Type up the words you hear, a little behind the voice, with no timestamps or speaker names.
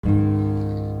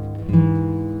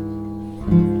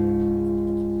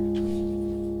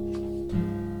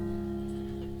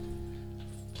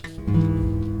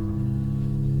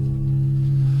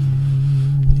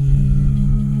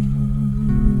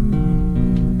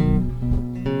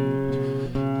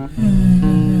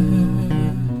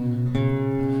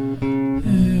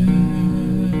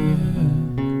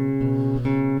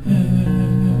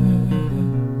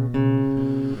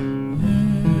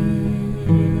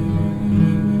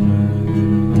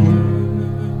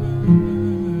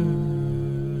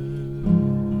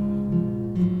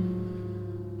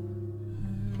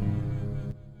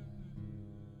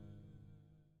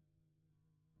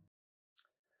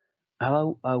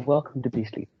Welcome to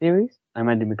Beastly Theories. I'm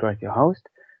Andy McGrath, your host,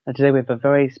 and today we have a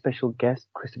very special guest,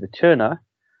 Christopher Turner.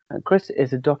 Chris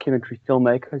is a documentary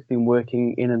filmmaker who's been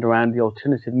working in and around the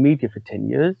alternative media for 10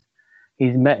 years.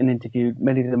 He's met and interviewed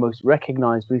many of the most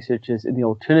recognized researchers in the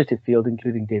alternative field,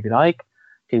 including David Icke,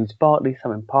 James Bartley,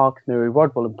 Simon Parkes, Mary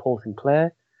Rodwell, and Paul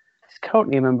Sinclair. He's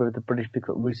currently a member of the British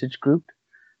Bigfoot Research Group,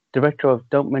 director of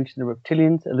Don't Mention the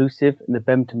Reptilians, Elusive, and the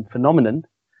Bempton Phenomenon.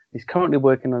 He's currently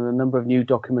working on a number of new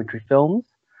documentary films.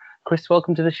 Chris,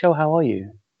 welcome to the show. How are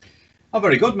you? I'm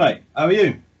very good, mate. How are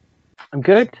you? I'm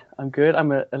good.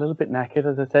 I'm a little bit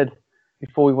knackered. As I said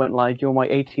before we went live, you're my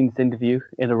 18th interview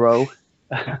in a row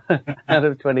out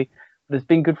of 20. But it's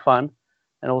been good fun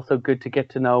and also good to get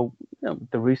to know,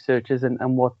 the researchers and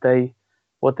what they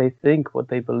think, what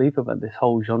they believe about this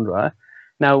whole genre.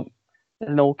 Now,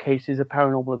 in all cases, a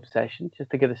paranormal obsession,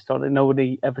 just to get us started.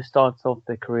 Nobody ever starts off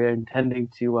their career intending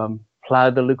to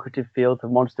plough the lucrative field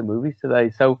of monster movies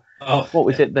today. So what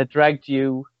was it that dragged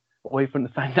you away from the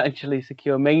financially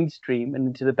secure mainstream and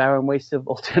into the barren waste of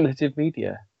alternative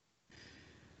media?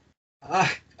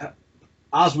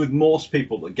 As with most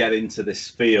people that get into this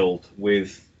field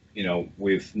with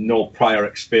no prior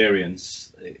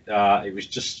experience, it was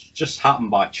just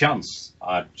happened by chance.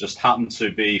 I just happened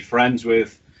to be friends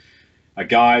with a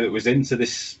guy that was into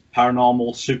this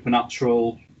paranormal,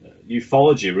 supernatural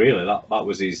ufology. Really, that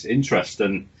was his interest,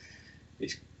 and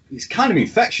it's kind of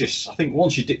infectious. I think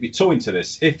once you dip your toe into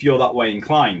this, if you're that way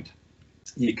inclined,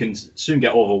 you can soon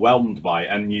get overwhelmed by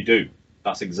it, and you do.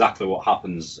 That's exactly what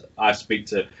happens. I speak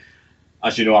to,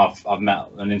 as you know, I've met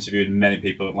and interviewed many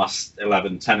people in the last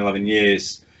 11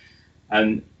 years,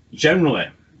 and generally,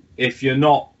 if you're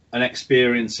not an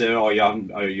experiencer or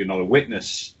you're not a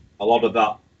witness, a lot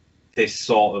of this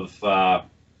sort of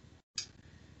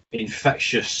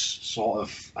infectious sort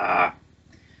of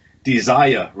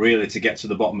desire really to get to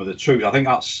the bottom of the truth. I think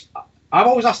I've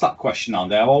always asked that question,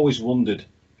 Andy. I've always wondered,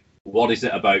 what is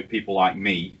it about people like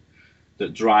me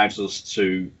that drives us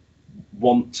to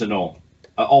want to know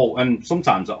at all, and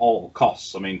sometimes at all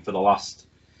costs? I mean, for the last,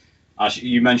 as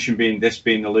you mentioned, being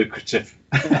the lucrative.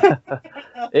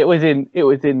 It was in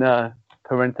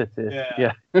parentheses.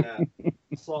 Yeah.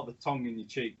 Sort of the tongue in your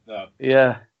cheek there.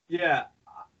 Yeah.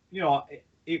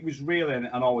 It was really, and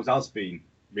always has been,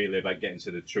 really about getting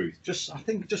to the truth. I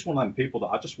think one of them people that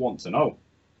I just want to know.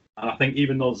 And I think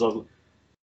even though there's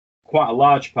quite a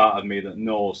large part of me that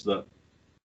knows that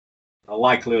the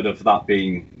likelihood of that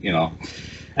being,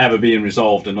 ever being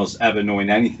resolved and us ever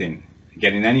knowing anything,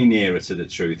 getting any nearer to the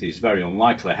truth, is very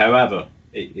unlikely. However,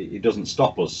 it doesn't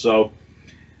stop us. So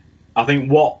I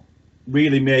think what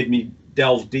really made me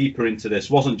delve deeper into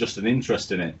this wasn't just an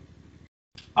interest in it.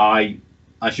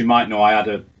 As you might know, I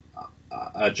had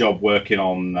a job working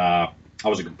on, I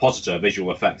was a compositor, a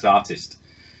visual effects artist,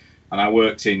 and I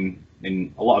worked in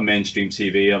a lot of mainstream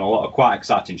TV and a lot of quite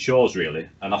exciting shows, really.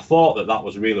 And I thought that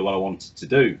was really what I wanted to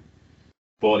do.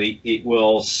 But it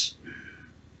was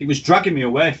dragging me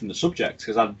away from the subject,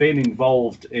 because I'd been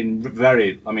involved in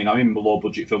I'm in low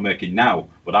budget filmmaking now,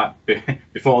 but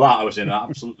before that I was in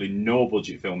absolutely no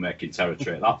budget filmmaking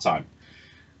territory at that time.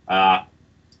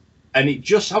 And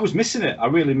I was missing it. I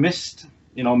really missed,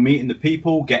 meeting the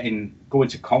people, going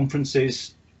to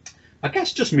conferences. I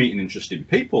guess just meeting interesting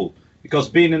people, because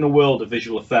being in the world of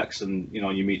visual effects and,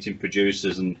 you're meeting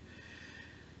producers, and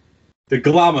the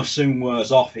glamour soon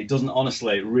wears off. It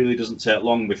really doesn't take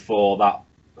long before that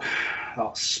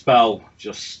spell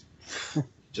just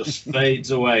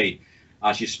fades away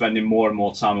as you're spending more and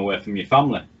more time away from your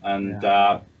family. And,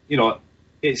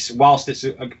 whilst it's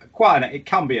it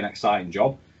can be an exciting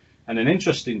job and an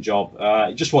interesting job,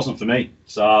 it just wasn't for me.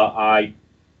 So I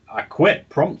quit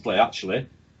promptly, actually.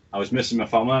 I was missing my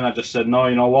family, and I just said, no,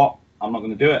 you know what? I'm not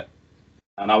going to do it.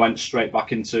 And I went straight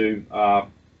back into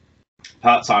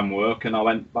part-time work, and I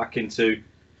went back into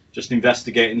just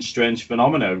investigating strange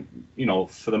phenomena,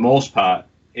 for the most part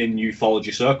in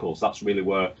ufology circles. That's really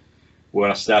where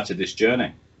I started this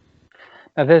journey.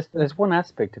 Now, there's one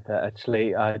aspect of that,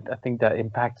 actually. I think that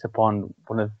impacts upon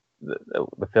one of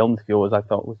the films of yours I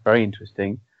thought was very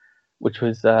interesting, which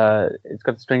was it's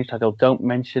got a strange title, Don't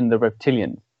Mention the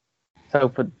Reptilians. So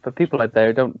for people out there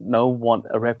who don't know what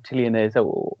a reptilian is,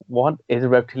 what is a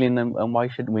reptilian, and why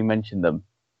shouldn't we mention them?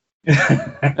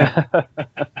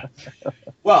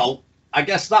 Well, I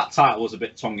guess that title was a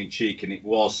bit tongue-in-cheek, and it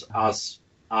was, as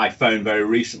I found very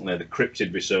recently, the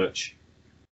cryptid research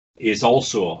is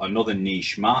also another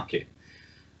niche market.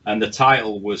 And the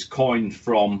title was coined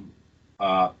from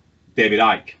David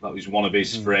Icke. That was one of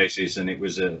his phrases, and it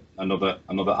was a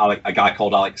guy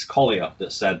called Alex Collier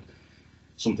that said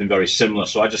something very similar.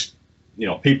 So I just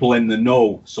people in the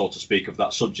know, so to speak, of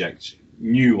that subject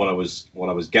knew what I was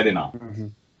getting at. Mm-hmm.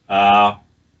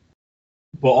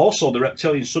 But also the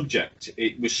reptilian subject,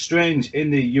 it was strange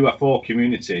in the UFO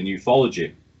community and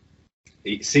ufology.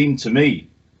 It seemed to me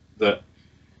that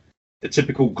the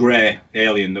typical grey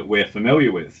alien that we're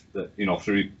familiar with, that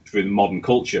through the modern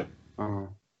culture,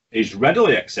 is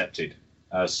readily accepted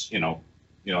as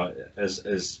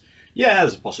as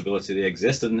there's a possibility they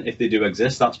exist, and if they do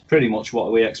exist, that's pretty much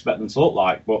what we expect them to look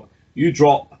like. But you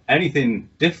drop anything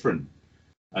different,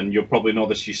 and you'll probably know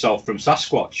this yourself from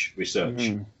Sasquatch research.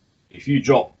 Mm-hmm. If you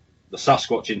drop the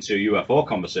Sasquatch into a UFO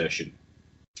conversation,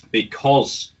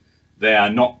 because they are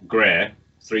not grey,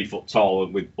 3 foot tall,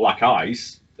 and with black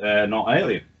eyes, they're not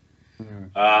alien. Mm-hmm.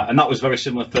 And that was very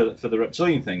similar for the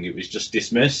reptilian thing. It was just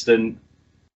dismissed, and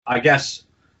I guess,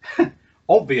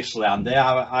 obviously, Andy,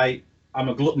 I'm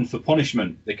a glutton for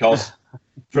punishment, because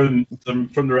from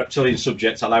the reptilian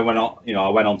subject, and I went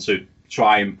on to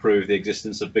try and prove the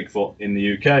existence of Bigfoot in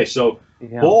the UK. So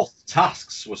both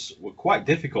tasks were quite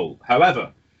difficult.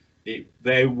 However,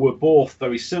 they were both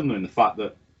very similar in the fact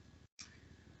that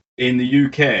in the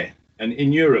UK and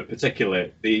in Europe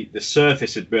particularly, the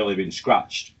surface had barely been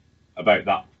scratched about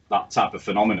that type of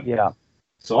phenomenon. Yeah.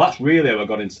 So that's really how I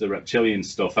got into the reptilian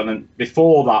stuff. And then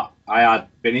before that, I had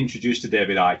been introduced to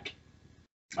David Icke,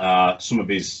 some of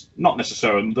his, not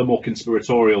necessarily the more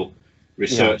conspiratorial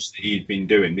research that he'd been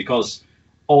doing, because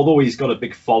although he's got a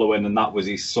big following and that was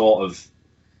his sort of,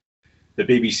 the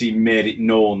BBC made it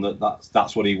known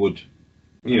that's what he would,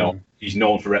 he's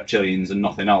known for reptilians and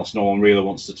nothing else. No one really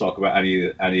wants to talk about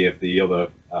any of the other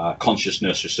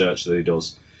consciousness research that he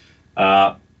does.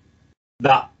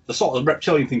 That the sort of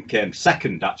reptilian thing came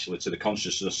second, actually, to the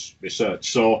consciousness research.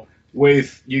 So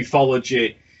with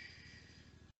ufology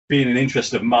being an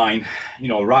interest of mine,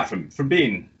 right from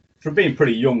being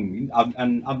pretty young,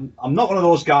 I'm not one of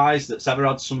those guys that's ever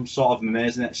had some sort of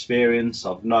amazing experience.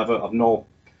 I've no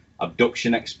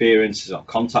abduction experiences or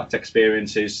contact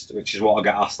experiences, which is what I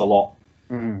get asked a lot.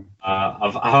 Mm.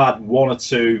 I've had one or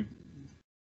two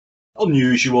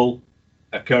unusual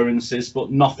occurrences, but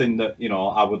nothing that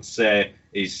I would say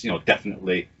is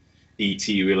definitely ET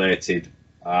related.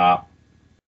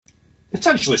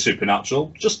 Potentially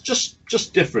supernatural,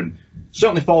 just different.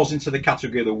 Certainly falls into the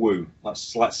category of the woo. Let's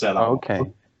say that.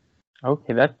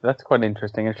 Okay, that's quite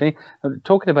interesting actually.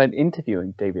 Talking about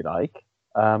interviewing David Icke,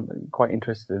 quite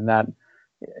interested in that.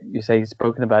 You say he's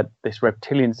spoken about this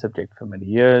reptilian subject for many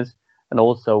years, and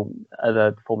also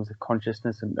other forms of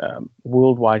consciousness and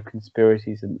worldwide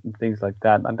conspiracies and things like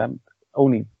that. And I'm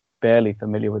only barely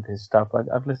familiar with his stuff.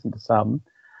 I've listened to some.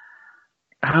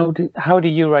 How do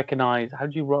you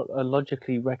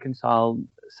logically reconcile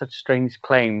such strange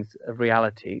claims of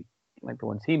reality, like the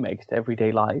ones he makes, to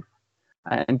everyday life?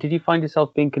 And did you find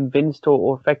yourself being convinced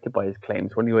or affected by his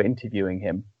claims when you were interviewing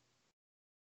him?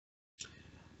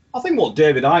 I think what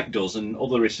David Icke does, and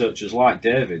other researchers like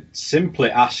David, simply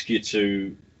ask you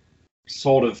to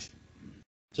sort of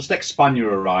just expand your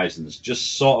horizons,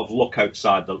 just sort of look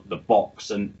outside the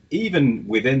box. And even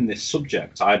within this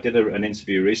subject, I did an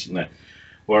interview recently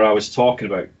where I was talking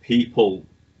about people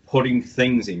putting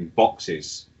things in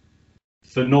boxes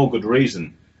for no good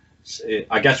reason.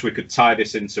 I guess we could tie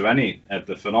this into any of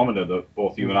the phenomena that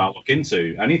both you and I look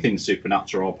into, anything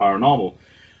supernatural or paranormal.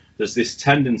 There's this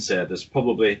tendency, there's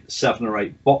probably 7 or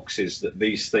 8 boxes that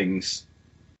these things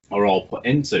are all put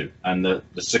into, and they're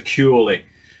securely,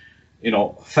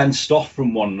 fenced off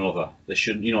from one another. They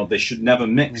should never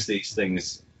mix these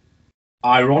things.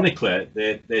 Ironically,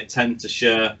 they tend to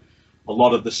share a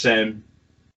lot of the same.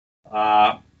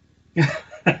 What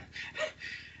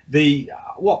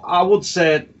I would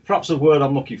say, perhaps the word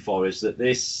I'm looking for, is that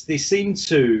they seem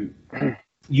to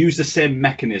use the same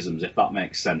mechanisms, if that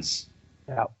makes sense.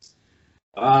 Yeah.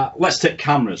 Let's take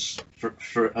cameras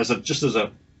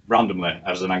randomly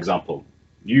as an example.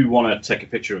 You want to take a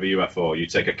picture of a UFO. You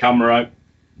take a camera out.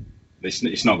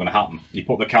 It's not going to happen. You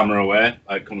put the camera away.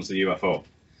 Out comes the UFO.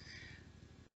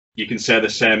 You can say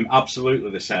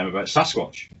absolutely the same about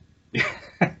Sasquatch.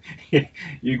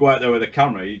 You go out there with a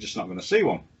camera, you're just not going to see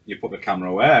one. You put the camera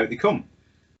away, out they come.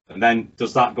 And then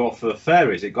does that go for the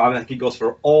fairies? I think it goes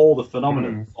for all the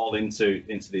phenomena that fall into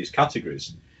these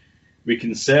categories. We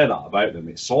can say that about them.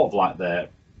 It's sort of like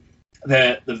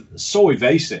they're so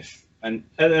evasive, and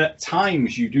at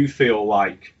times you do feel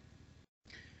like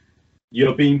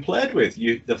you're being played with.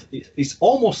 It's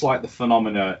almost like the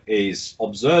phenomena is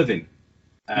observing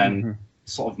and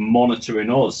sort of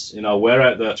monitoring us. We're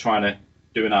out there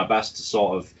doing our best to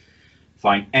sort of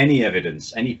find any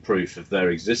evidence, any proof of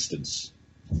their existence,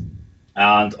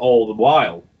 and all the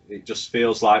while it just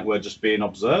feels like we're just being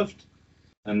observed.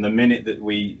 And the minute that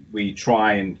we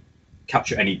try and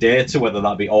capture any data, whether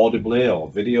that be audibly or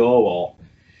video or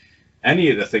any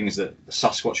of the things that the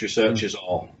Sasquatch researchers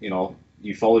or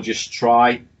ufologists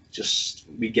try,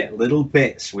 we get little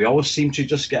bits. We always seem to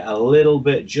just get a little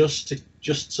bit just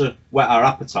to whet our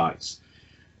appetites.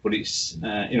 But it's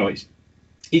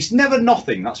it's never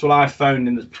nothing. That's what I've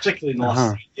found, particularly in the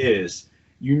last 3 years.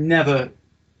 You never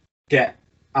get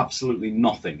absolutely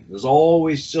nothing. There's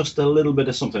always just a little bit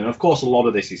of something. And of course, a lot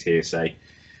of this is hearsay.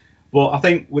 But I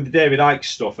think with the David Icke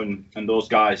stuff and those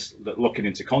guys that looking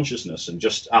into consciousness and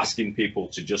just asking people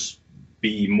to just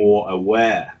be more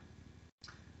aware,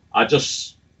 I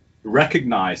just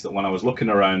recognized that when I was looking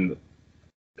around,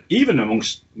 even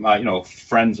amongst my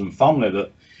friends and family,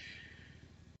 that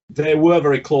they were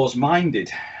very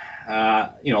close-minded,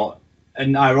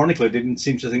 and ironically didn't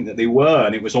seem to think that they were.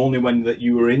 And it was only when that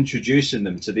you were introducing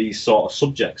them to these sort of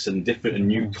subjects and different and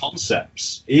new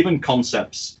concepts, even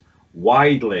concepts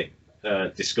widely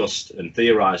discussed and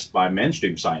theorized by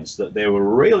mainstream science, that they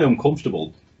were really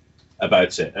uncomfortable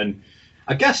about it. And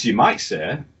I guess you might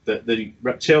say that the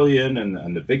reptilian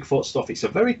and the Bigfoot stuff, it's a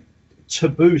very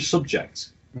taboo subject.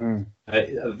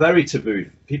 Very taboo.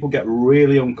 People get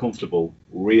really uncomfortable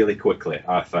really quickly,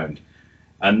 I found.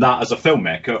 And that, as a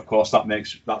filmmaker, of course,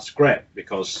 that's great,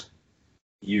 because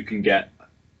you can get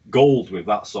gold with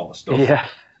that sort of stuff. Yeah.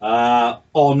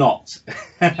 Or not.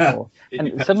 Sure.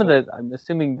 And I'm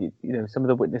assuming, some of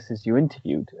the witnesses you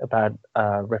interviewed about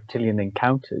reptilian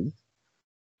encounters,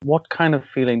 what kind of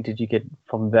feeling did you get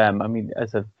from them? I mean,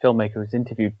 as a filmmaker who's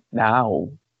interviewed now,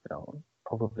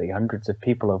 probably hundreds of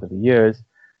people over the years,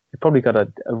 you probably got a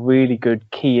really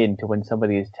good key into when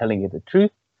somebody is telling you the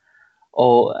truth,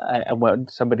 or when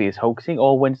somebody is hoaxing,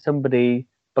 or when somebody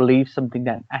believes something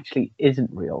that actually isn't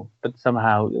real, but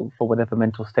somehow, for whatever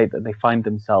mental state that they find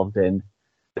themselves in,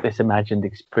 this imagined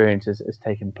experience has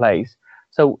taken place.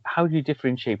 So how do you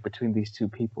differentiate between these two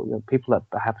people? People that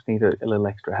perhaps need a little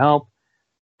extra help,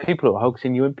 people who are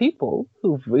hoaxing you, and people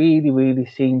who've really, really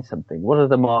seen something. What are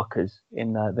the markers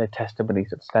in their testimonies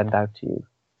that stand out to you?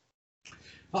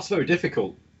 That's very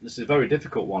difficult. This is a very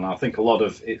difficult one. I think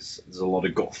there's a lot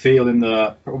of gut feeling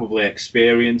there. Probably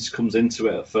experience comes into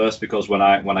it at first, because when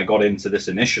I got into this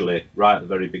initially, right at the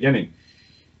very beginning,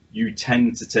 you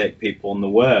tend to take people on the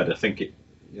word. I think in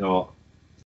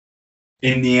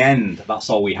the end, that's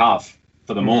all we have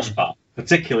for the most part,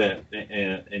 particularly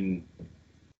in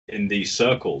these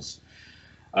circles.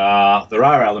 There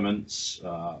are elements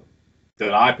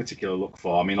that I particularly look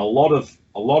for. I mean, a lot of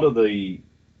the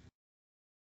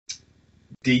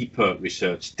deeper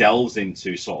research delves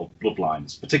into sort of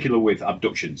bloodlines, particularly with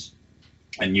abductions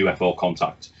and UFO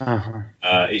contact.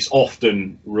 It's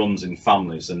often runs in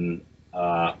families, and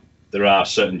there are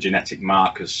certain genetic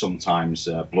markers, sometimes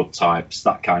blood types,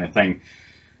 that kind of thing.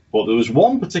 But there was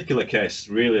one particular case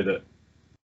really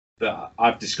that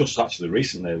I've discussed actually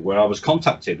recently, where I was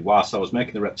contacted whilst I was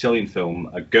making the Reptilian film.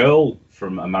 A girl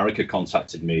from America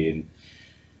contacted me, and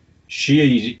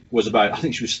she was I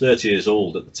think she was 30 years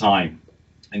old at the time.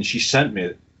 And she sent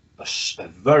me a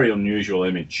very unusual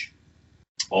image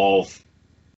of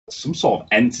some sort of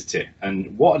entity.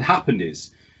 And what had happened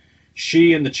is,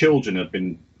 she and the children had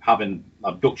been having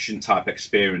abduction type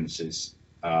experiences.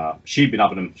 She'd been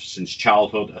having them since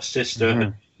childhood. Her sister had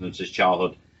had them since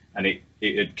childhood, and it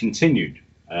had continued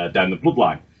down the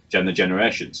bloodline, down the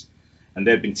generations. And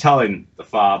they'd been telling the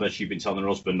father, she'd been telling her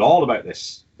husband all about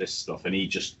this stuff, and he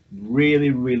just really,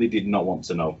 really did not want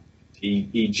to know.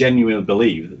 He genuinely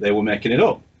believed that they were making it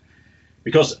up,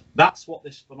 because that's what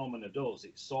this phenomena does.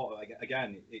 It's sort of,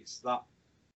 again, it's that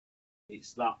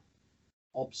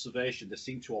observation. They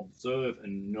seem to observe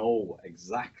and know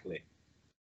exactly,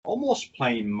 almost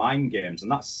playing mind games,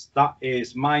 and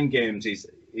mind games is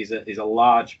a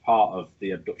large part of the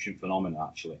abduction phenomena,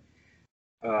 actually.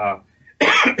 Sorry,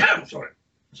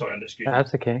 excuse me.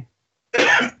 That's okay.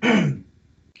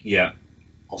 Yeah,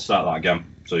 I'll start that again.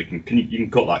 So you can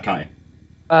cut that, can't you?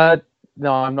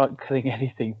 No, I'm not cutting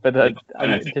anything, but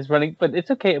I'm just running. But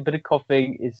it's okay. A bit of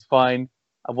coughing is fine.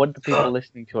 I want the people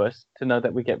listening to us to know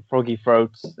that we get froggy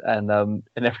throats and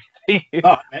everything.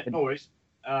 Oh, no worries.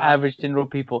 Average general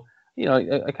people,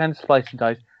 I kind of splice and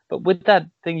dice. But with that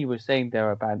thing you were saying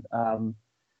there about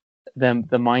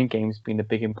the mind games being a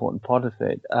big important part of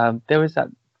it, there was that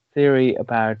theory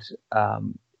about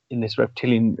in this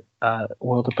reptilian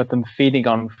world about them feeding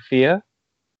on fear.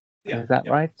 Is that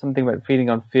right? Something about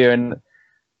feeding on fear, and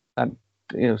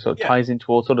ties into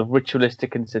all sort of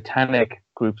ritualistic and satanic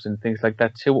groups and things like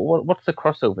that too. What's the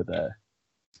crossover there?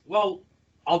 Well,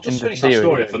 I'll just finish that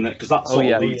story from there, because that sort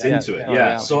of leads into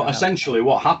it. So essentially,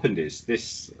 what happened is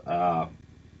this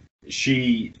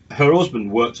her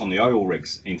husband worked on the oil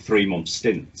rigs in 3-month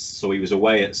stints, so he was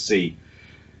away at sea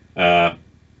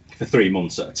for 3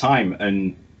 months at a time,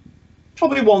 and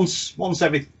probably once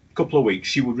every couple of weeks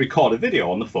she would record a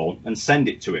video on the phone and send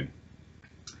it to him.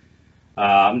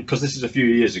 Because this is a few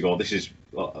years ago, this is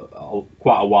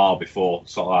quite a while before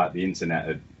sort of like the internet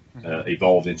had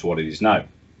evolved into what it is now.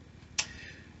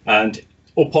 And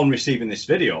upon receiving this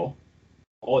video,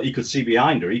 all he could see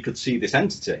behind her, he could see this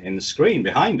entity in the screen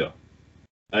behind her.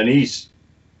 And he's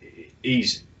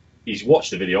watched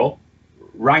the video,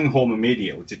 rang home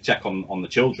immediately to check on the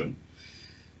children.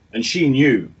 And she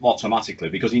knew automatically,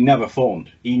 because he never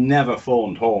phoned. He never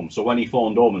phoned home. So when he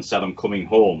phoned home and said, I'm coming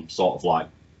home, sort of like,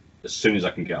 as soon as I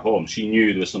can get home, she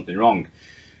knew there was something wrong.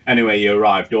 Anyway, he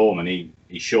arrived home and he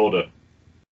showed her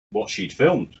what she'd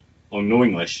filmed.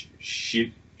 Unknowingly,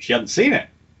 she hadn't seen it.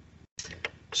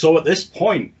 So at this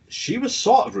point, she was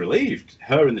sort of relieved.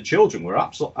 Her and the children were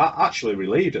actually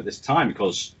relieved at this time,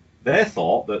 because they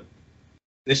thought that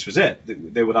this was it.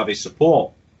 They would have his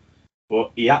support.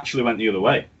 But he actually went the other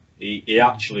way. He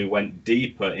actually went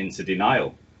deeper into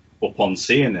denial upon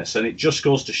seeing this. And it just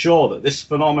goes to show that this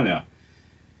phenomena,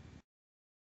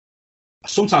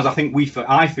 sometimes I think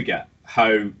I forget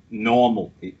how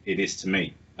normal it is to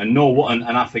me. And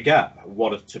I forget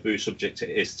what a taboo subject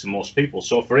it is to most people.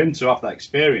 So for him to have that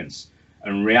experience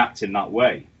and react in that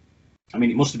way, I mean,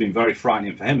 it must have been very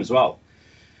frightening for him as well.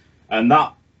 And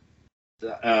that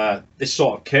this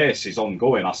sort of case is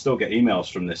ongoing. I still get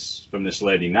emails from this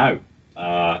lady now,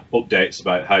 updates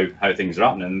about how things are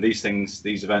happening. And these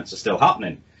events are still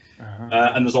happening.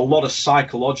 And there's a lot of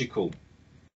psychological,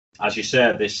 as you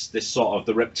said, this sort of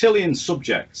the reptilian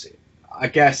subject. I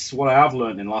guess what I have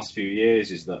learned in the last few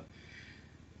years is that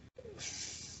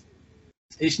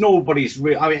it's nobody's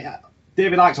real. I mean,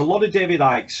 a lot of David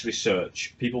Icke's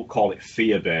research, people call it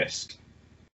fear-based.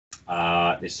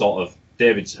 It's sort of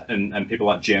David's and people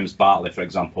like James Bartley, for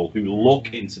example, who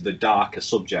look into the darker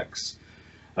subjects,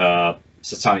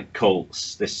 satanic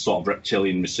cults, this sort of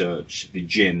reptilian research, the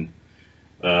jinn,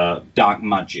 dark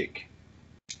magic,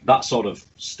 that sort of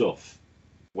stuff.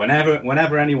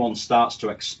 Whenever anyone starts to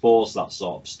expose that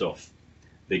sort of stuff,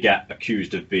 they get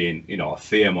accused of being, a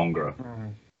fearmonger.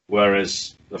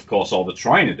 Whereas, of course, all they're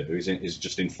trying to do is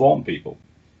just inform people.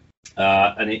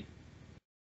 What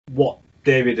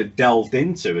David had delved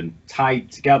into and tied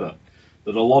together,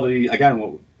 that a lot of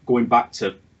again, going back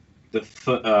to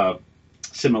the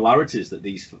similarities that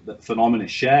that phenomena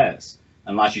shares,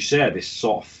 and as you said, this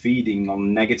sort of feeding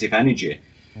on negative energy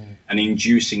and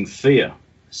inducing fear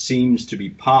seems to be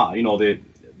part.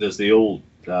 There's the old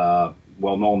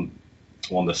well-known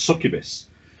one, the succubus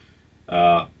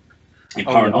in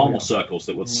paranormal circles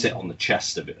that would sit on the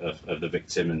chest of the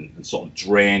victim and sort of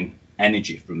drain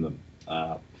energy from them.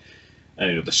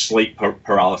 The sleep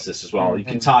paralysis as well. You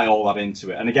can tie all that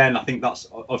into it. And again, I think that's,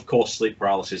 of course, sleep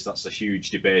paralysis. That's a huge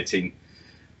debating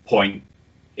point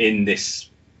in this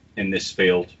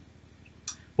field.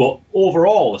 But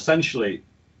overall, essentially,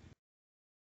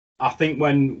 I think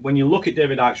when you look at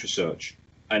David Icke's research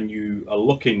and you are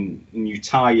looking and you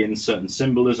tie in certain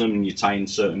symbolism and you tie in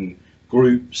certain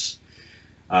groups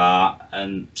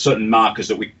and certain markers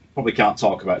that we probably can't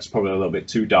talk about, it's probably a little bit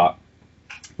too dark,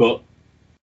 but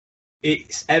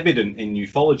it's evident in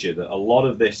ufology that a lot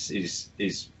of this is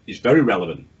very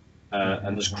relevant,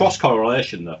 and there's cross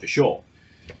correlation there for sure.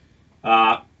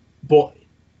 But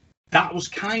that was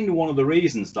kind of one of the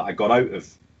reasons that I got out of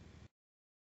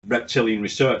reptilian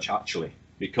research, actually,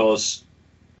 because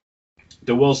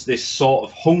there was this sort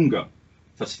of hunger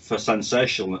for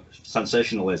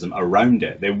sensationalism around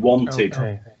it. They wanted,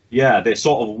 they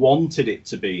sort of wanted it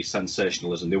to be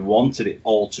sensationalism. They wanted it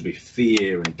all to be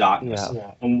fear and darkness.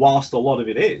 And whilst a lot of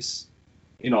it is,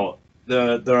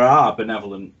 there are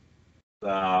benevolent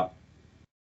ET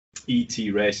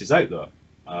races out there.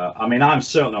 I mean, I'm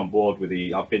certainly on board with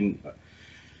I've been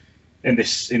in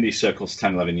these circles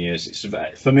 10, 11 years. It's,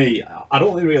 for me, I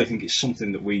don't really think it's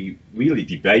something that we really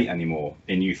debate anymore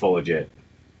in ufology.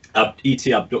 ET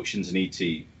abductions and ET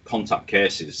contact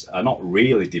cases are not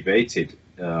really debated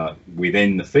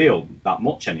within the field that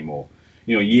much anymore.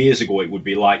 Years ago it would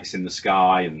be lights in the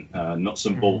sky and nuts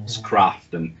and bolts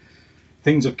craft, and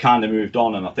things have kind of moved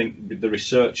on, and I think the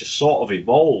research has sort of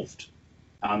evolved,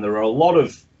 and there are a lot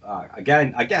of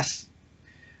again, I guess,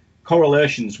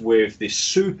 correlations with the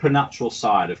supernatural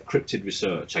side of cryptid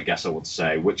research, I guess I would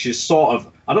say, which is sort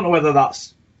of, I don't know whether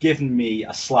that's given me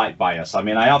a slight bias. I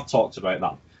mean, I have talked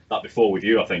about that before with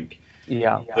you, I think.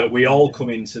 That we all come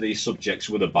into these subjects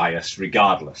with a bias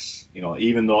regardless.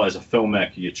 Even though as a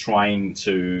filmmaker you're trying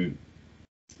to,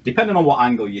 depending on what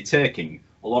angle you're taking,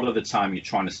 a lot of the time you're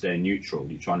trying to stay neutral,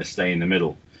 you're trying to stay in the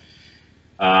middle.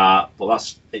 But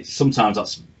sometimes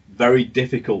that's very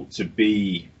difficult to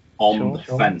be on the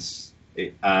fence.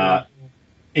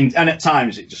 And at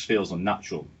times it just feels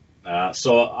unnatural.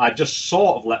 So I just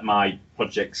sort of let my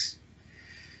projects,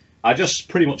 I just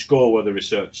pretty much go where the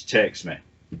research takes me.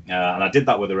 And I did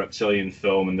that with the Reptilian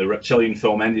film, and the Reptilian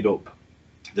film ended up,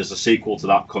 there's a sequel to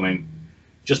that coming,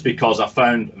 just because I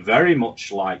found, very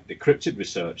much like the cryptid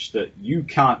research, that you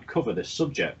can't cover this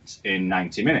subject in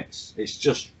 90 minutes. It's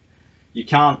just, you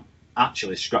can't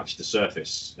actually scratch the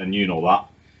surface, and you know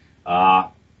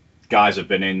that. Guys have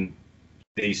been in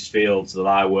these fields that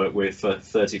I work with for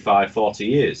 35, 40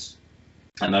 years.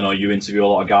 And I know you interview a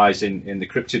lot of guys in the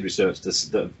cryptid research that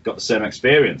have got the same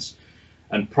experience.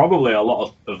 And probably a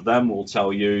lot of them will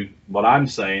tell you what I'm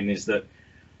saying is that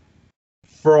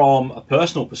from a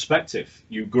personal perspective,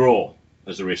 you grow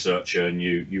as a researcher and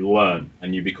you learn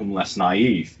and you become less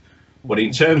naive. But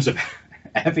in terms of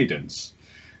evidence,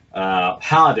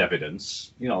 hard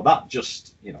evidence, that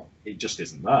just, it just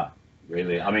isn't there,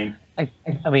 really. I mean,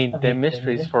 they're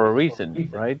mysteries for a reason,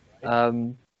 right?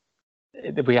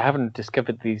 We haven't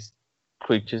discovered these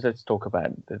creatures. Let's talk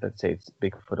about, let's say it's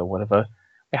Bigfoot or whatever.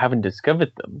 We haven't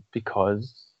discovered them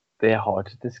because they're hard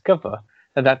to discover.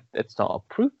 And that it's not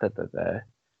a proof that they're there.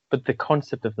 But the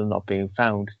concept of them not being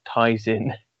found ties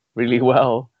in really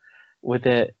well with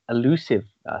their elusiveness,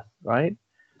 right?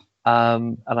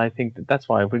 And I think that's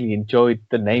why I really enjoyed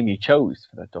the name you chose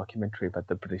for that documentary about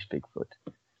the British Bigfoot.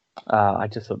 I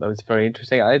just thought that was very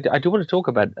interesting. I do want to talk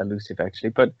about elusive, actually,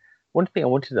 but one thing I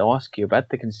wanted to ask you about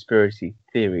the conspiracy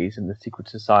theories and the secret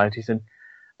societies and,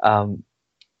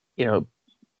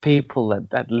 people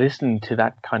that listen to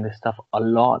that kind of stuff a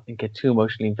lot and get too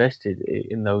emotionally invested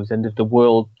in those end of the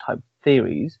world type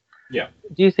theories. Yeah.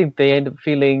 Do you think they end up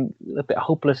feeling a bit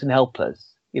hopeless and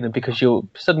helpless, because you're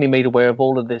suddenly made aware of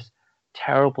all of this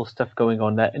terrible stuff going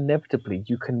on that inevitably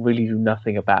you can really do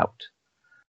nothing about?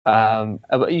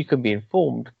 You can be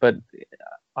informed, but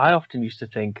I often used to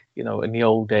think, in the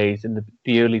old days, in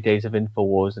the early days of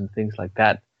InfoWars and things like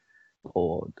that,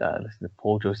 or listen to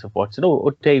Paul Joseph Watson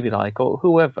or David Icke or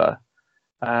whoever,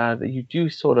 that you do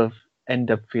sort of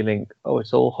end up feeling, oh,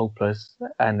 it's all hopeless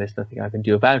and there's nothing I can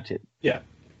do about it. Yeah,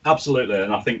 absolutely.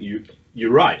 And I think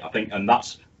you're right. I think, and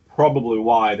that's probably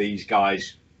why these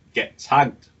guys get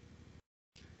tagged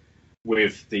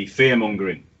with the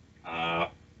fear-mongering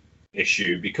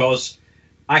issue, because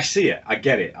I see it, I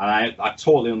get it, and I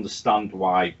totally understand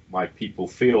why people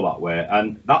feel that way.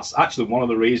 And that's actually one of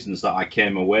the reasons that I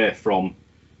came away from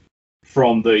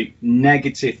the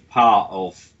negative part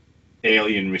of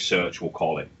alien research, we'll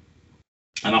call it.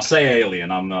 And I say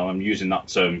alien, I'm using that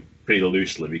term pretty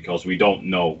loosely because we don't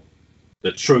know.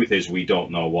 The truth is we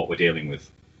don't know what we're dealing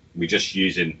with. We're just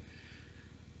using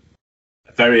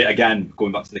again,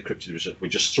 going back to the cryptid research, we're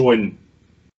just throwing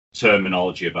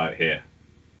terminology about here.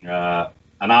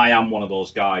 And I am one of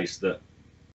those guys that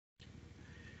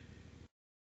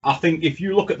I think if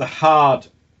you look at the hard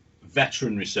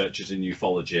veteran researchers in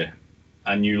ufology,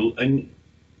 and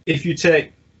if you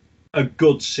take a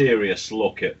good serious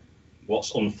look at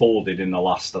what's unfolded in the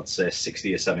last, I'd say,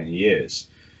 60 or 70 years,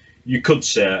 you could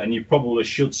say, and you probably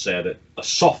should say, that a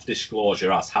soft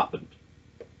disclosure has happened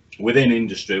within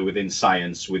industry, within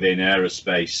science, within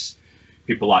aerospace.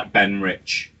 People like Ben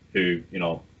Rich, who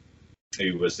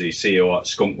was the CEO at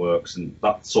Skunkworks and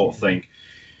that sort of thing,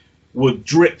 would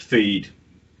drip feed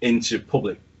into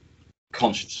public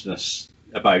consciousness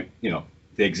about,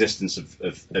 the existence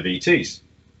of ETs.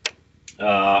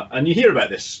 And you hear about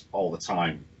this all the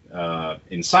time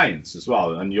in science as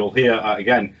well. And you'll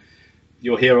hear,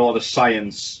 you'll hear all the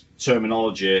science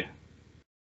terminology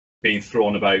being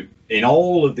thrown about in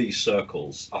all of these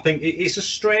circles. I think it's a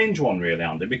strange one, really,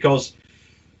 Andy, because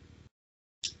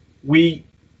we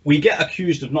get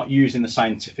accused of not using the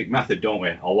scientific method, don't we?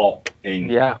 A lot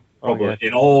in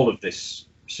in all of this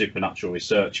supernatural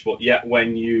research. But yet,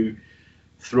 when you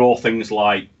throw things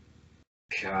like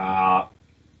the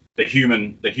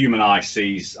human eye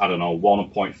sees, I don't know,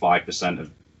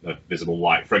 1.5% of visible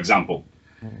light, for example.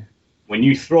 When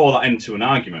you throw that into an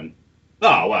argument, we're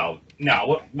not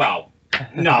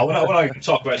even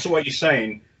talking about it. So what you're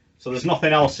saying? So there's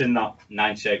nothing else in that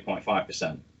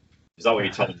 98.5%. Is that what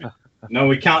you're telling me? No,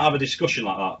 we can't have a discussion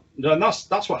like that. And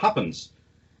that's what happens.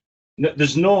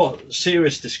 There's no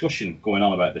serious discussion going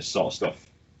on about this sort of stuff.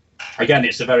 Again,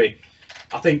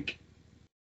 I think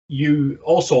you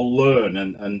also learn,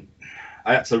 and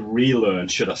I had to relearn,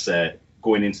 should I say,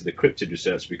 going into the cryptid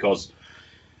research, because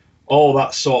all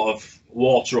that sort of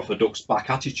water off a duck's back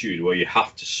attitude where you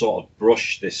have to sort of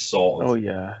brush this sort of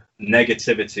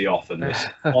negativity off and this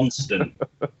constant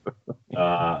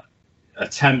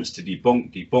attempts to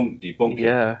debunk.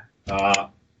 Yeah. I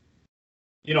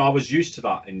was used to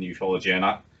that in ufology,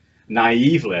 and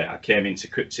naively I came into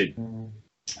cryptid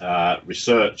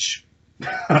research.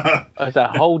 It's a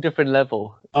whole different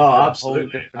level. Oh,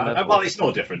 absolutely. Well, it's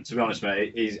no different, to be honest,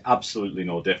 mate. It is absolutely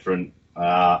no different.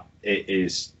 It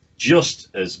is just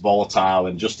as volatile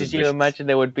and just as. Did you imagine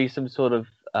there would be some sort of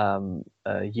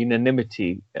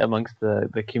unanimity amongst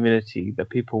the community, that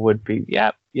people would be,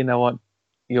 yeah, you know what,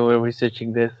 you're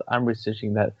researching this, I'm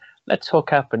researching that. Let's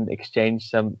hook up and exchange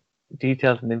some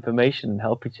details and information and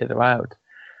help each other out.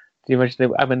 Do you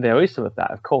imagine? I mean, there is some of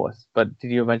that, of course, but did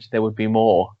you imagine there would be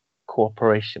more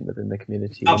cooperation within the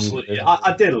community? Absolutely,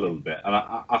 I did a little bit, and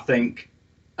I think,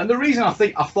 and the reason I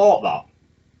thought that,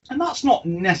 and that's not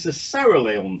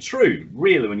necessarily untrue,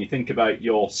 really, when you think about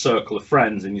your circle of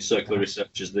friends and your circle of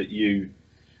researchers that you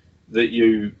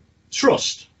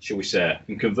trust, shall we say,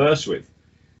 and converse with.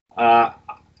 I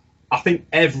think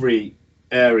every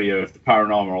area of the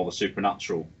paranormal or the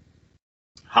supernatural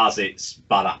has its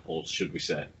bad apples, should we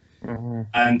say. Mm-hmm.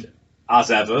 And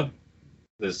as ever,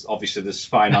 there's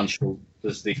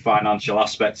the financial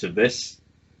aspect of this,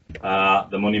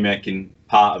 the money making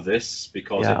part of this,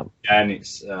 because again,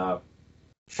 it's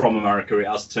from America, it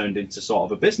has turned into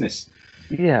sort of a business.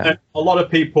 Yeah, and a lot of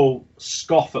people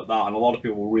scoff at that, and a lot of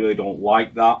people really don't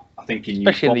like that. I think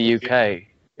especially in the UK.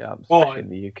 Yeah, especially in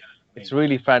the UK, it's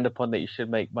really frowned upon that you should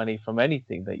make money from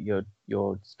anything that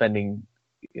you're spending,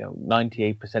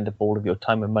 98% of all of your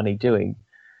time and money doing.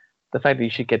 The fact that you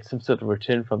should get some sort of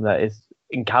return from that is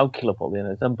incalculable.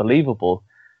 It's unbelievable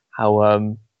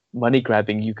how money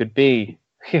grabbing you could be.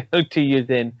 2 years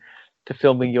in to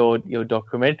filming your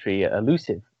documentary,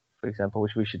 Elusive, for example,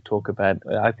 which we should talk about.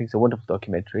 I think it's a wonderful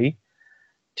documentary.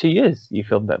 2 years you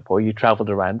filmed that for. You travelled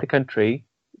around the country,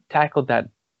 tackled that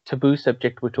taboo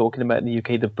subject we're talking about in the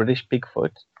UK, the British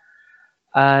Bigfoot,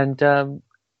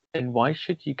 and why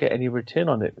should you get any return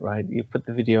on it, right? You put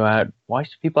the video out. Why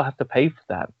should people have to pay for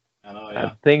that? I know,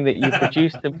 That thing that you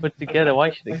produced and put together? Why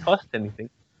should it cost anything?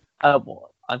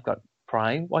 Well, I've got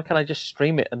Prime. Why can't I just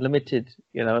stream it unlimited?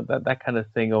 That kind of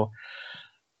thing. Or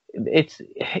it's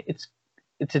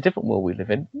a different world we live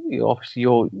in. Obviously,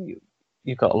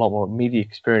 you've got a lot more media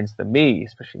experience than me,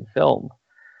 especially in film.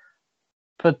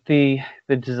 But the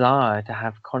desire to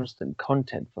have constant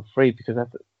content for free, because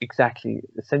that's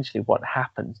essentially what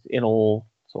happens in all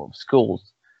sort of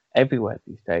schools everywhere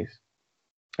these days,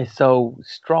 is so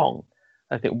strong.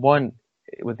 I think one,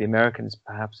 with the Americans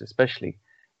perhaps especially,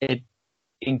 it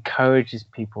encourages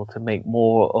people to make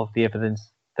more of the evidence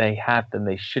they have than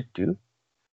they should do,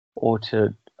 or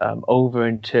to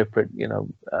over-interpret,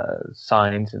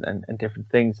 signs and different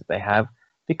things that they have,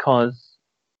 because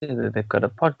they've got a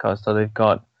podcast or they've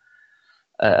got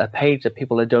a page that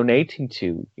people are donating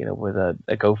to, with a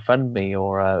GoFundMe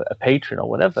or a Patreon or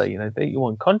whatever. You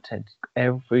want content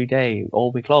every day,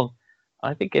 all week long.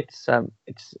 I think it's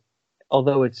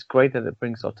although it's great that it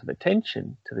brings lots of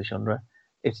attention to the genre,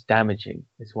 it's damaging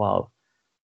as well,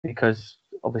 because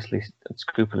obviously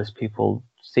unscrupulous people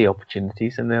see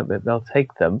opportunities and they'll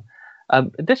take them.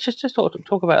 Let's just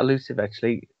talk about Elusive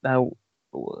actually. Now,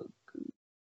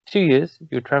 2 years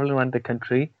you're traveling around the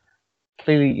country.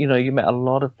 Clearly, you met a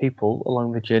lot of people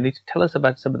along the journey. Tell us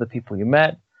about some of the people you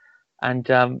met, and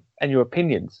your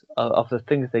opinions of the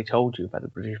things they told you about the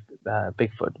British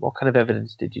Bigfoot. What kind of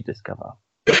evidence did you discover?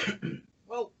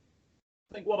 Well,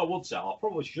 I think what I would say, I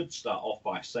probably should start off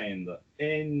by saying that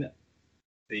in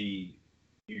the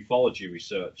ufology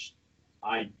research,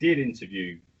 I did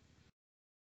interview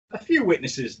a few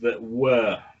witnesses that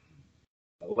were,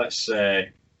 let's say,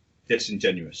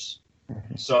 disingenuous.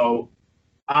 Mm-hmm. So,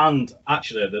 and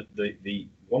actually, the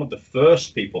one of the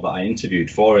first people that I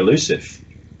interviewed for Elusive,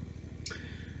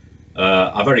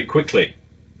 I very quickly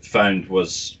found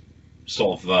was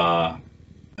sort of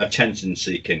attention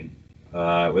seeking,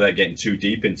 without getting too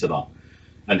deep into that,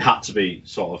 and had to be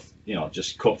sort of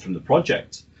just cut from the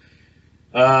project.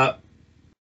 And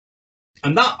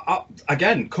that,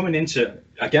 again,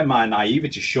 my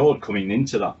naivety showed coming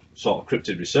into that sort of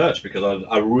cryptid research, because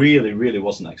I really, really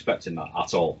wasn't expecting that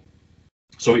at all.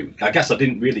 So I guess I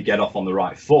didn't really get off on the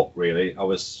right foot, really. I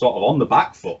was sort of on the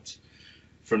back foot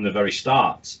from the very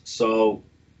start. So,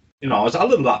 I was a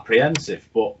little apprehensive,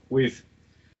 but with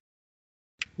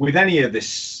any of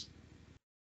this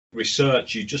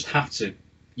research, you just have to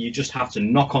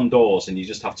knock on doors, and you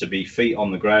just have to be feet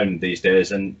on the ground these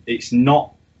days. And it's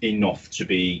not enough to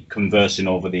be conversing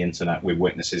over the internet with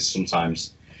witnesses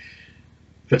sometimes,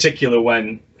 particularly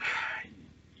when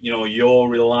you're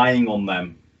relying on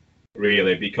them,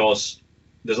 really, because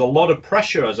there's a lot of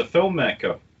pressure as a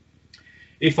filmmaker.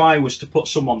 If I was to put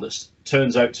someone that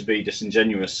turns out to be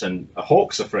disingenuous and a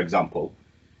hoaxer, for example,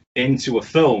 into a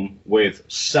film with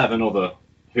 7 other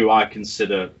who I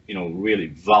consider, really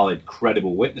valid,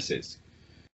 credible witnesses,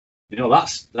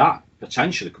 that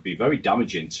potentially could be very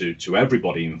damaging to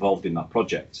everybody involved in that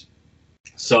project.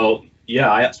 So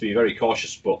yeah, I had to be very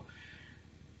cautious. But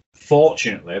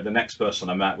fortunately, the next person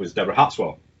I met was Deborah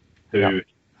Hatswell, who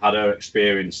had her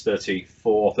experience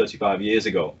 35 years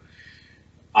ago,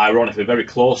 ironically very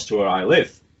close to where I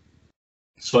live.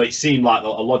 So it seemed like a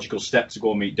logical step to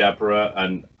go meet Deborah,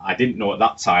 and I didn't know at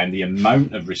that time the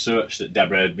amount of research that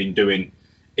Deborah had been doing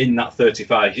in that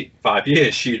 35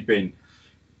 years. She'd been,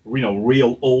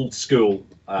 real old school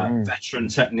veteran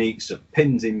techniques of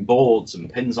pins in boards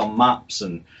and pins on maps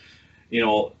and,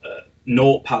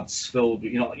 notepads filled,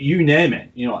 you name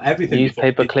it, everything.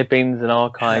 Newspaper clippings and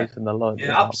archives and the lot.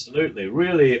 Yeah, absolutely.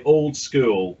 Really old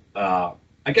school, I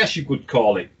guess you could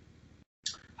call it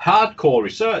hardcore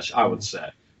research, I would say.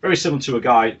 Very similar to a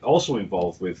guy also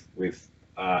involved with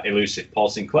Elusive, Paul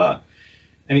Sinclair.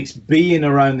 And it's being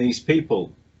around these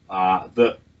people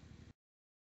that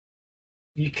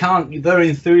you can't, their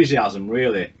enthusiasm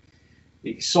really,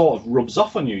 it sort of rubs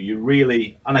off on you. You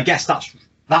really, and I guess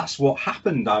that's what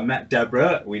happened. I met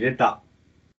Deborah, we did that.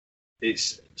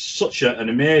 It's such an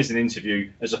amazing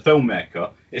interview as a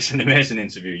filmmaker. It's an amazing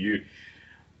interview.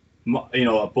 But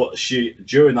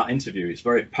during that interview, it's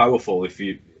very powerful. A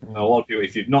lot of people,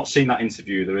 if you've not seen that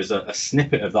interview, there is a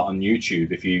snippet of that on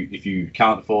YouTube. If you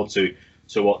can't afford to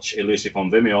watch Elusive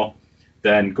on Vimeo,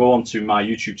 then go onto my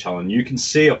YouTube channel and you can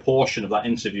see a portion of that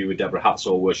interview with Deborah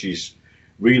Hatswell where she's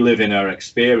reliving her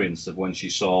experience of when she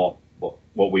saw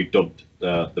what we've dubbed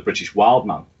the British Wild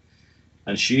Man,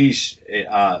 and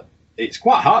it's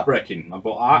quite heartbreaking.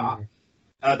 But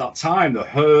at that time, the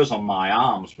hairs on my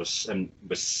arms was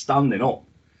standing up.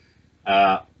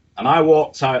 And I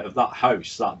walked out of that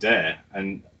house that day,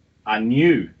 and I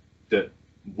knew that,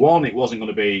 one, it wasn't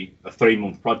going to be a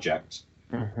 3-month project,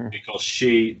 because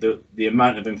the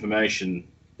amount of information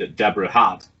that Deborah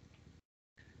had,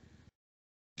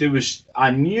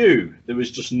 I knew there was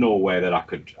just no way that I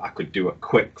could do a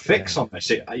quick fix on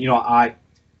this.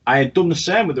 I had done the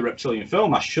same with the Reptilian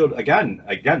film. I should, again,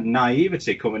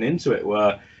 naivety coming into it,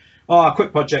 where, a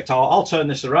quick project, I'll turn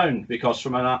this around, because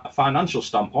from a financial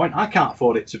standpoint, I can't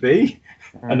afford it to be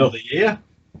another year.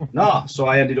 No, so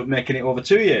I ended up making it over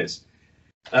 2 years.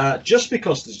 Just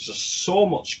because there's just so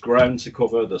much ground to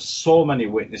cover, there's so many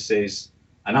witnesses,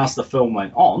 and as the film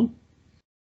went on,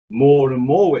 more and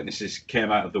more witnesses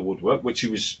came out of the woodwork, which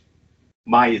was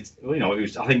I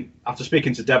think after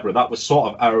speaking to Deborah, that was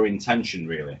sort of our intention,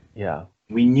 really. Yeah.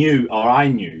 We knew, or I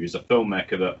knew as a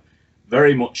filmmaker, that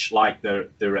very much like the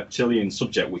reptilian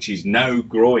subject, which is now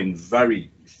growing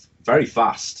very, very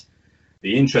fast,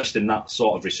 the interest in that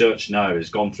sort of research now has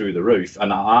gone through the roof.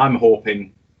 And I'm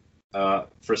hoping for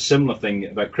a similar thing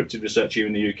about cryptid research here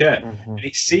in the UK. And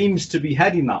it seems to be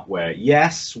heading that way.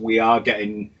 Yes, we are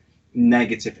getting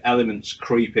negative elements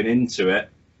creeping into it,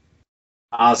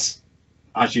 as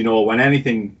you know, when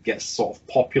anything gets sort of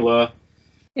popular,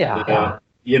 that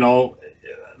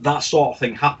sort of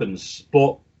thing happens.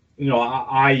 But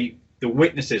the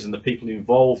witnesses and the people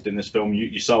involved in this film,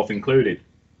 yourself included,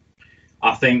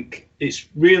 I think it's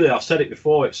really, I've said it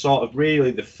before, it's sort of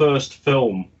really the first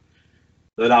film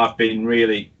that I've been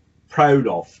really proud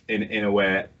of, in a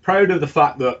way. Proud of the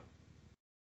fact that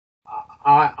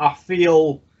I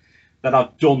feel that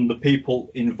I've done the people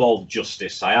involved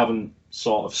justice. I haven't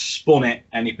sort of spun it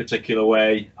any particular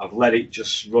way. I've let it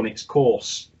just run its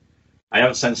course. I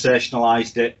haven't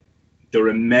sensationalized it. There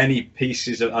are many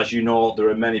pieces of, as you know, there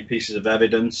are many pieces of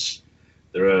evidence.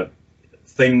 There are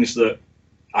things that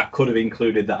I could have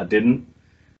included that I didn't.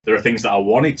 There are things that I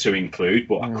wanted to include,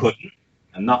 but I couldn't.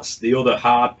 And that's the other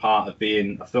hard part of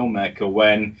being a filmmaker,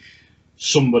 when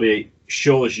somebody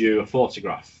shows you a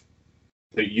photograph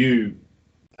that you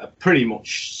are pretty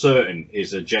much certain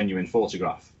is a genuine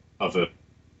photograph of a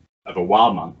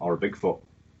wild man or a Bigfoot,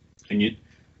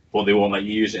 but they won't let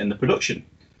you use it in the production.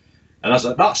 And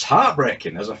that's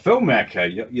heartbreaking as a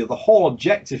filmmaker. The whole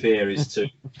objective here is to.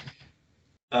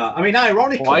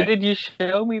 Ironically. Why did you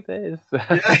show me this?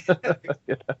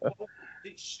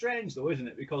 It's strange though, isn't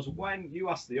it? Because when you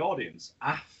ask the audience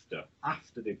after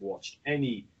they've watched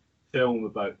any film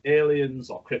about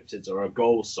aliens or cryptids or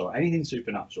ghosts or anything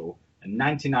supernatural, and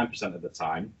 99% of the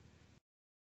time,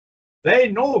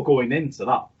 they know going into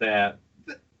that they're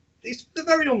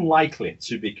very unlikely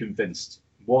to be convinced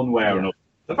one way or another.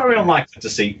 They're very unlikely to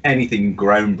see anything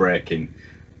groundbreaking.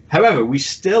 However, we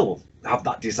still have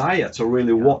that desire to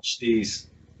really watch these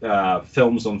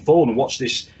films unfold and watch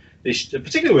this,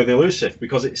 particularly with Elusive,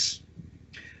 because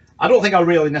I don't think I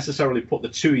really necessarily put the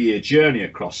 2-year journey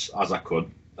across as I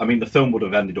could. I mean, the film would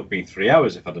have ended up being 3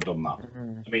 hours if I'd have done that.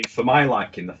 I mean, for my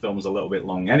liking, the film's a little bit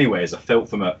long anyway, as a film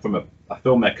from a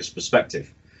filmmaker's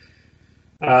perspective.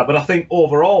 But I think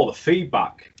overall, the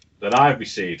feedback that I've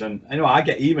received, and I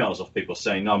get emails of people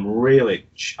saying, I really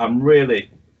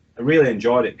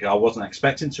enjoyed it because I wasn't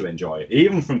expecting to enjoy it.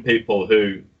 Even from people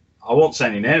who, I won't say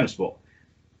any names, but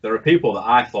there are people that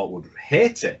I thought would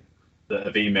hate it that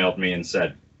have emailed me and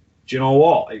said, do you know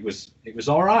what? It was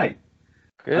all right.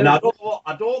 Good. And I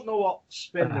don't know what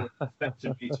spin they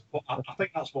expected me to put. I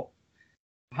think that's what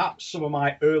perhaps some of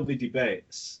my early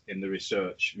debates in the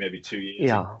research, maybe 2 years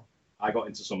ago, I got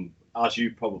into some, as you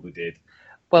probably did.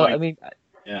 Well, I mean,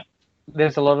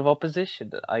 there's a lot of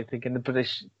opposition, I think, in the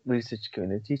British research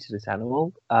community to this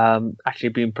animal actually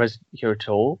being present here at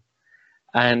all.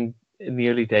 And in the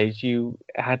early days, you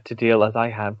had to deal, as I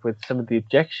have, with some of the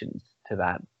objections to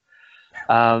that.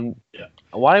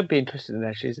 What I'd be interested in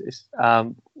actually is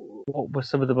what were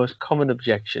some of the most common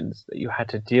objections that you had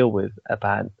to deal with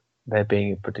about there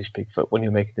being a British Bigfoot when you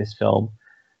were making this film,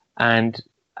 and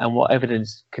what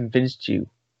evidence convinced you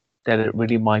that it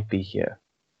really might be here?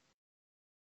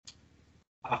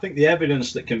 I think the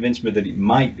evidence that convinced me that it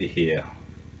might be here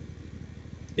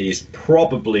is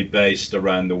probably based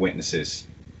around the witnesses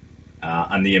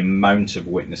and the amount of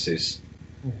witnesses.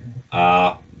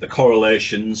 The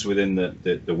correlations within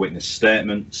the witness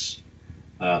statements,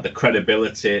 the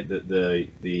credibility,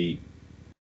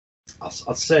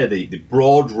 I'd say the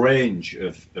broad range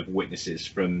of witnesses,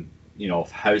 from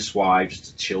housewives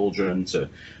to children to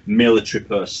military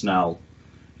personnel,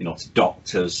 to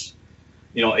doctors.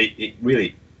 It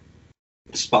really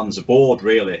spans a board,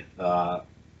 really.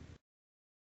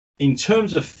 In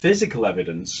terms of physical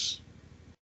evidence,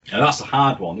 and that's a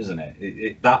hard one, isn't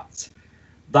it?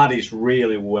 That is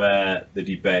really where the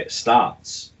debate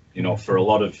starts, for a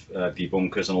lot of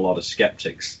debunkers and a lot of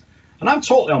skeptics. And I'm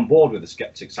totally on board with the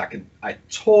skeptics. I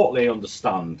totally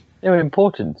understand. They're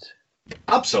important.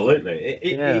 Absolutely.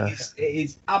 It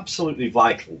is absolutely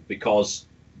vital, because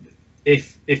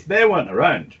if they weren't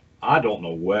around, I don't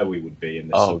know where we would be in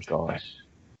this subject. Gosh.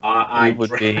 I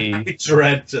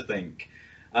dread to think.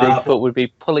 Bigfoot would be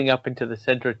pulling up into the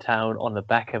center of town on the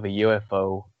back of a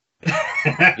UFO,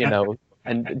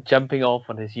 and jumping off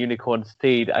on his unicorn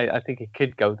steed. I think it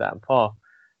could go that far,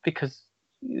 because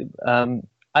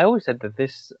I always said that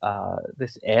this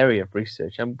area of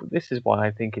research, and this is why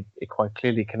I think it quite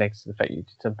clearly connects to the fact you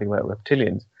did something about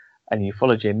reptilians and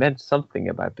ufology, and then something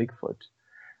about Bigfoot.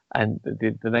 And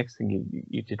the next thing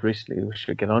you did recently, which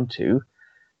we'll get on to,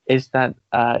 is that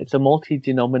it's a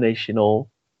multi-denominational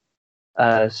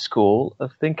school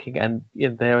of thinking. And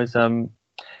there is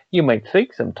you might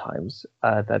think sometimes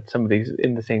that somebody's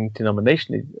in the same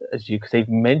denomination as you, because they've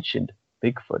mentioned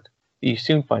Bigfoot. You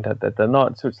soon find out that they're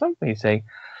not. So it's like me saying,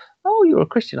 oh, you're a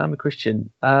Christian, I'm a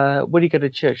Christian. Where do you go to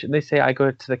church? And they say, I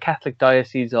go to the Catholic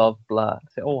Diocese of blah. I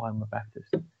say, oh, I'm a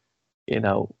Baptist.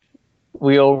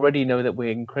 We already know that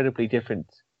we're incredibly different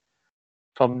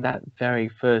from that very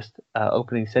first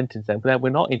opening sentence, and that we're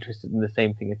not interested in the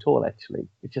same thing at all, actually.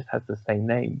 It just has the same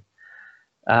name.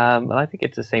 And I think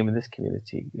it's the same in this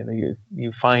community.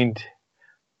 You find,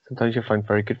 sometimes you find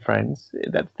very good friends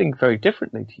that think very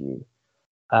differently to you.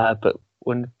 But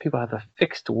when people have a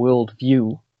fixed world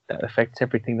view that affects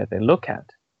everything that they look at,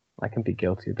 I can be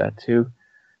guilty of that too,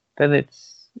 then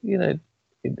it's,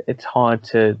 it's hard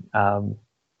to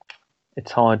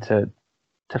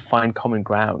find common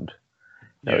ground.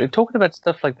 Talking about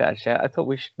stuff like that, actually, I thought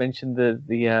we should mention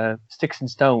the sticks and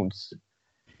stones.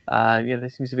 There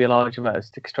seems to be a large amount of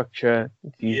stick structure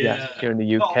enthusiasts here in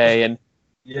the UK and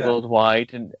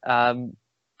worldwide. And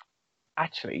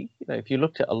actually, if you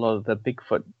looked at a lot of the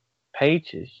Bigfoot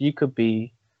pages, you could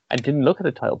be, and didn't look at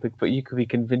the title Bigfoot, you could be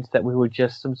convinced that we were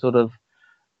just some sort of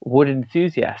wood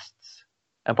enthusiasts.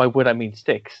 And by wood, I mean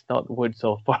sticks, not woods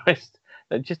or forest.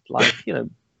 They're just like,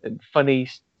 funny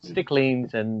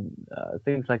sticklings and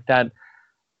things like that.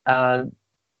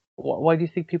 Why do you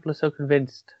think people are so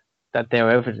convinced that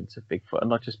they're evidence of Bigfoot and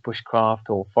not just bushcraft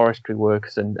or forestry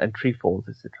works and tree falls,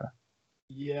 etc.?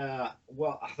 Yeah,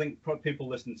 well, I think people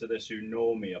listening to this who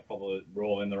know me are probably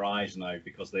rolling their eyes now,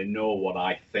 because they know what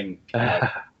I think of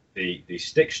the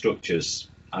stick structures,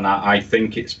 and I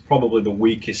think it's probably the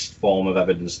weakest form of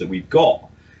evidence that we've got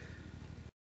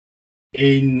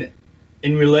in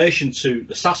relation to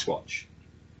the Sasquatch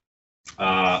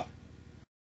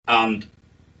and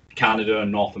Canada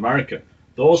and North America.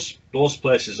 Those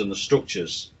places and the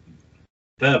structures,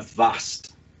 they're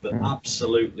vast. They're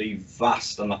absolutely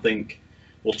vast, and I think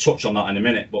we'll touch on that in a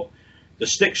minute. But the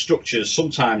stick structures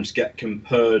sometimes get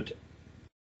compared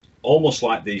almost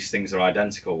like these things are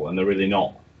identical, and they're really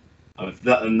not.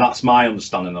 And that's my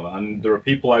understanding of it. And there are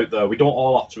people out there, we don't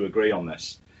all have to agree on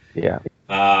this. Yeah.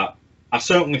 I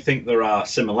certainly think there are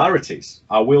similarities.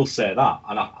 I will say that.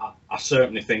 And I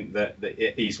certainly think that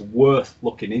it is worth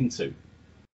looking into.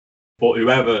 But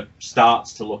whoever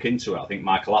starts to look into it, I think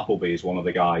Michael Appleby is one of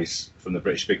the guys from the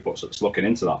British Bigfoots that's looking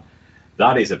into that.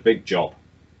 That is a big job,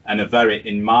 and a very,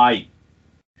 in my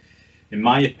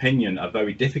opinion, a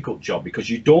very difficult job, because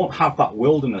you don't have that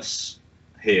wilderness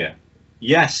here.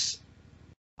 Yes,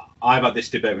 I've had this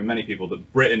debate with many people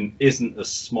that Britain isn't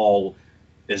as small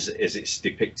as it's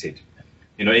depicted.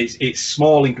 You know, it's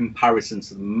small in comparison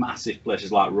to the massive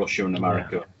places like Russia and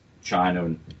America, China,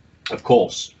 and of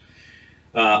course.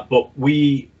 But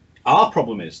our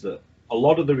problem is that a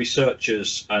lot of the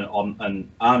researchers and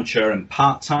armchair and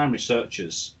part-time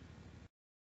researchers,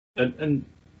 and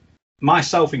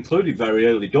myself included, very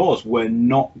early doors, were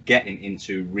not getting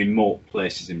into remote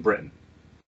places in Britain.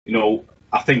 You know,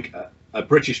 I think a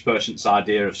British person's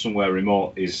idea of somewhere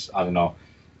remote is, I don't know,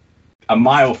 a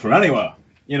mile from anywhere.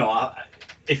 You know,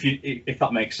 if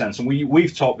that makes sense. And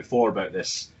we've talked before about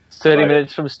this. 30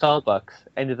 minutes from Starbucks,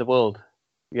 end of the world.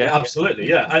 Yeah, absolutely.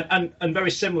 Yeah, and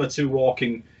very similar to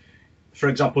walking. For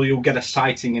example, you'll get a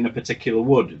sighting in a particular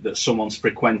wood that someone's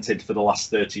frequented for the last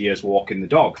 30 years walking the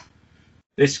dog.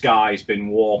 This guy's been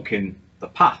walking the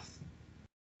path.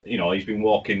 You know, he's been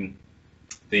walking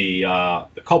the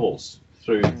cobbles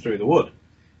through the wood.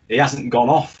 He hasn't gone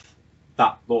off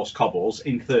those cobbles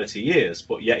in 30 years,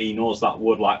 but yet he knows that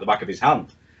wood like the back of his hand.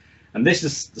 And this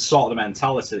is the sort of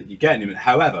mentality that you get in him.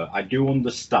 However, I do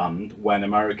understand when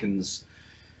Americans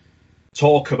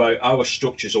talk about our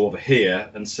structures over here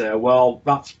and say, well,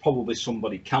 that's probably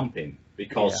somebody camping,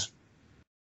 because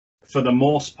for the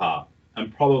most part,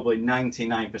 and probably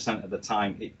 99% of the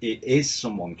time, it is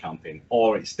someone camping,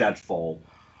 or it's deadfall,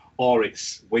 or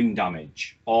it's wind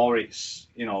damage, or it's,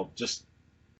 you know, just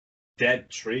dead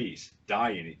trees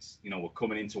dying. It's, you know, we're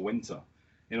coming into winter.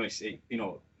 You know, it's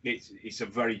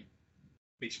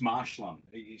marshland.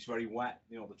 It's very wet.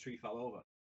 You know, the tree fell over.